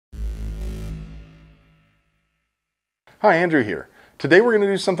Hi, Andrew here. Today we're going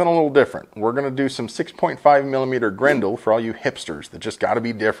to do something a little different. We're going to do some 6.5mm Grendel for all you hipsters that just got to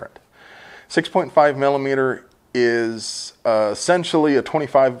be different. 6.5mm is essentially a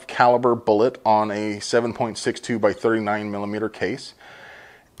 25 caliber bullet on a 7.62 by 39mm case,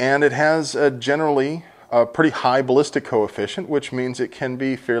 and it has generally a pretty high ballistic coefficient, which means it can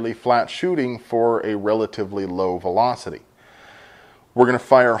be fairly flat shooting for a relatively low velocity. We're going to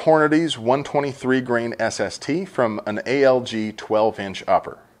fire Hornady's 123 grain SST from an ALG 12-inch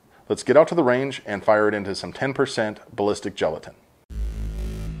upper. Let's get out to the range and fire it into some 10% ballistic gelatin.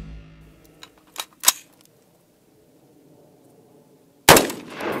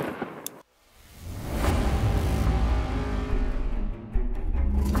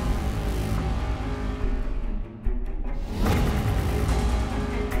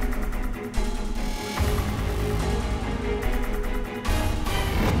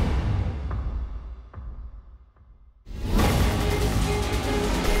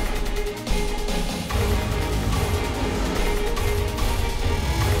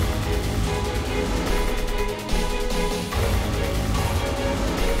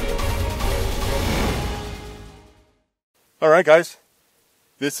 All right, guys,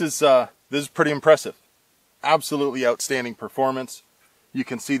 this is pretty impressive. Absolutely outstanding performance. You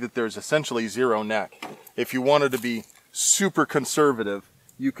can see that there's essentially zero neck. If you wanted to be super conservative,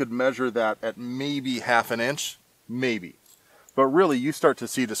 you could measure that at maybe half an inch, maybe. But really, you start to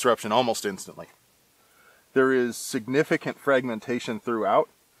see disruption almost instantly. There is significant fragmentation throughout.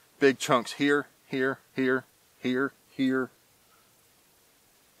 Big chunks here, here, here, here, here.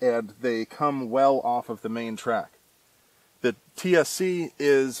 And they come well off of the main track. The TSC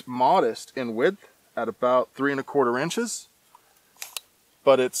is modest in width at about 3¼ inches,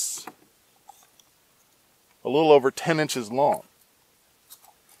 but it's a little over 10 inches long.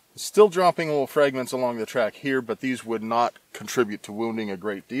 Still dropping little fragments along the track here, but these would not contribute to wounding a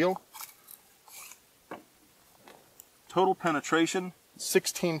great deal. Total penetration,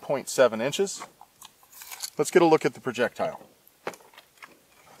 16.7 inches. Let's get a look at the projectile.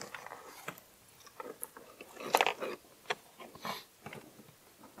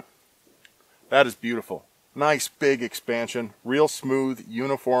 That is beautiful. Nice big expansion, real smooth,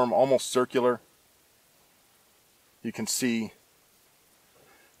 uniform, almost circular. You can see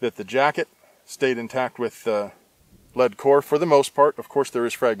that the jacket stayed intact with lead core for the most part. Of course, there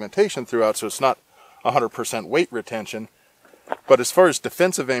is fragmentation throughout, so it's not 100% weight retention. But as far as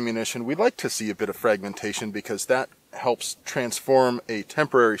defensive ammunition, we like to see a bit of fragmentation because that helps transform a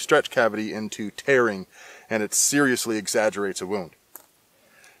temporary stretch cavity into tearing, and it seriously exaggerates a wound.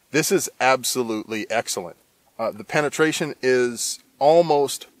 This is absolutely excellent. The penetration is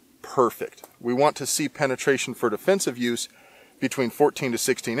almost perfect. We want to see penetration for defensive use between 14 to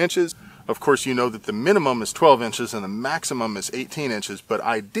 16 inches. Of course, you know that the minimum is 12 inches and the maximum is 18 inches, but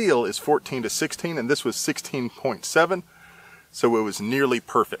ideal is 14 to 16, and this was 16.7, so it was nearly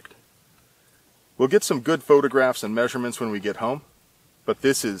perfect. We'll get some good photographs and measurements when we get home, but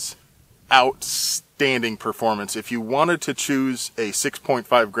this is outstanding performance. If you wanted to choose a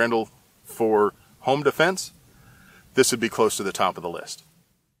 6.5 Grendel for home defense, this would be close to the top of the list.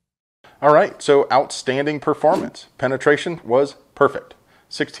 All right, so outstanding performance. Penetration was perfect.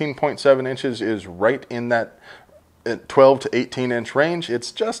 16.7 inches is right in that 12 to 18 inch range.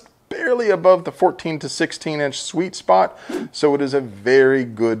 It's just barely above the 14 to 16 inch sweet spot, so it is a very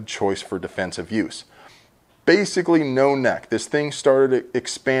good choice for defensive use. Basically no neck. This thing started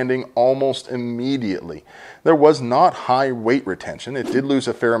expanding almost immediately. There was not high weight retention. It did lose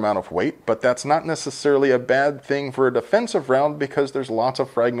a fair amount of weight, but that's not necessarily a bad thing for a defensive round because there's lots of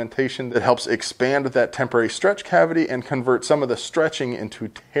fragmentation that helps expand that temporary stretch cavity and convert some of the stretching into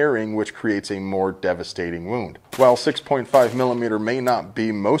tearing, which creates a more devastating wound. While 6.5mm may not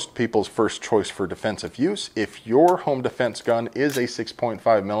be most people's first choice for defensive use, if your home defense gun is a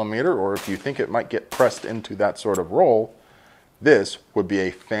 6.5mm, or if you think it might get pressed into that sort of role, this would be a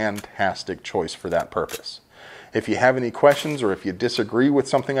fantastic choice for that purpose. If you have any questions or if you disagree with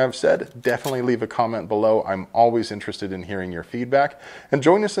something I've said, definitely leave a comment below. I'm always interested in hearing your feedback. And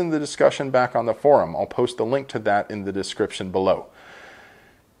join us in the discussion back on the forum. I'll post the link to that in the description below.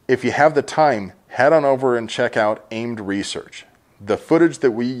 If you have the time, head on over and check out Aimed Research. The footage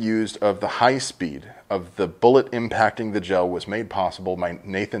that we used of the high speed of the bullet impacting the gel was made possible by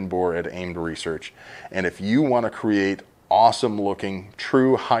Nathan Bohr at Aimed Research. And if you want to create awesome looking,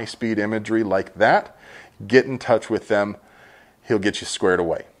 true high speed imagery like that, get in touch with them. He'll get you squared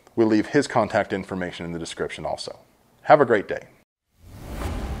away. We'll leave his contact information in the description also. Have a great day.